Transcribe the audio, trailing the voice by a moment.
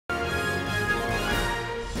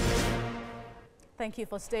Thank you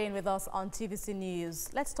for staying with us on TVC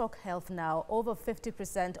News. Let's talk health now. Over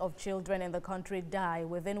 50% of children in the country die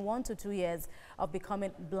within 1 to 2 years of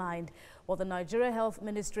becoming blind. Well, the Nigeria Health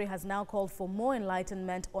Ministry has now called for more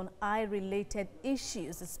enlightenment on eye-related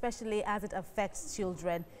issues, especially as it affects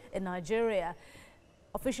children in Nigeria.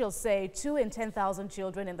 Officials say 2 in 10,000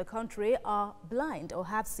 children in the country are blind or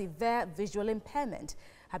have severe visual impairment.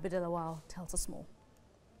 Habida Lawal tells us more.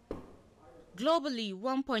 Globally,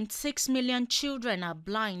 1.6 million children are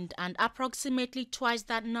blind and approximately twice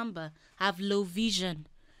that number have low vision.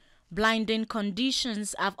 Blinding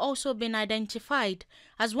conditions have also been identified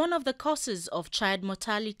as one of the causes of child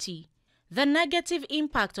mortality. The negative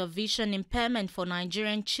impact of vision impairment for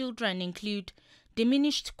Nigerian children include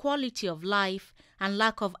diminished quality of life and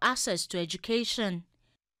lack of access to education.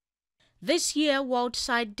 This year, World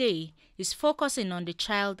Sight Day is focusing on the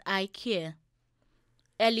child eye care.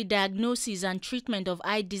 Early diagnosis and treatment of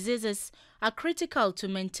eye diseases are critical to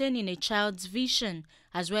maintaining a child's vision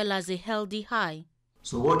as well as a healthy eye.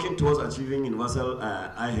 So working towards achieving universal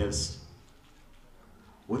eye health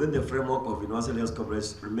within the framework of universal health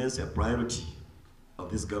coverage remains a priority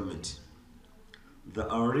of this government. The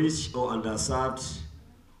unreached or underserved,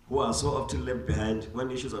 who are so often left behind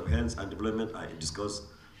when issues of health and development are discussed,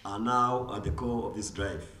 are now at the core of this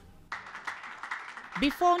drive.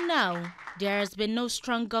 Before now, there has been no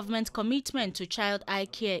strong government commitment to child eye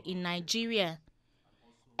care in Nigeria.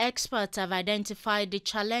 Experts have identified the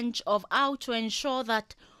challenge of how to ensure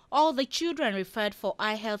that all the children referred for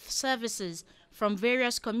eye health services from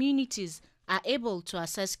various communities are able to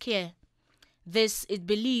access care. This, it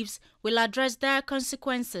believes, will address dire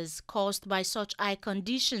consequences caused by such eye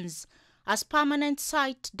conditions as permanent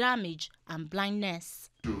sight damage and blindness.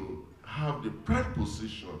 To have the pride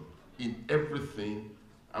position in everything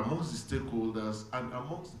amongst the stakeholders and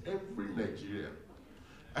amongst every Nigerian.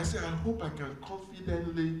 I say, I hope I can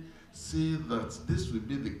confidently say that this will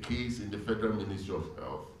be the case in the Federal Ministry of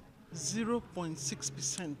Health.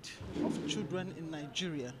 0.6% of children in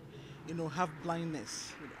Nigeria, have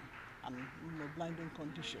blindness, and blinding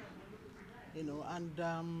condition, and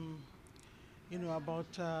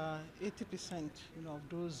about 80%, of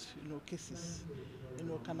those, cases,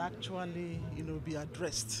 can actually, be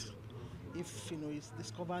addressed if, it's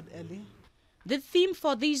discovered early. The theme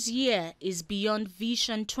for this year is Beyond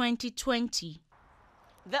Vision 2020.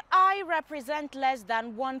 The eye represents less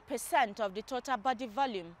than 1% of the total body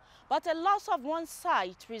volume, but a loss of one's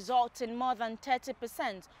sight results in more than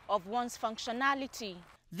 30% of one's functionality.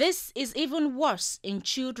 This is even worse in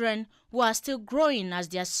children who are still growing, as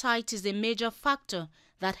their sight is a major factor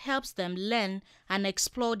that helps them learn and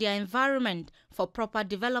explore their environment for proper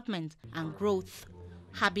development and growth.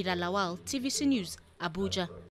 Habida Lawal, TVC News, Abuja.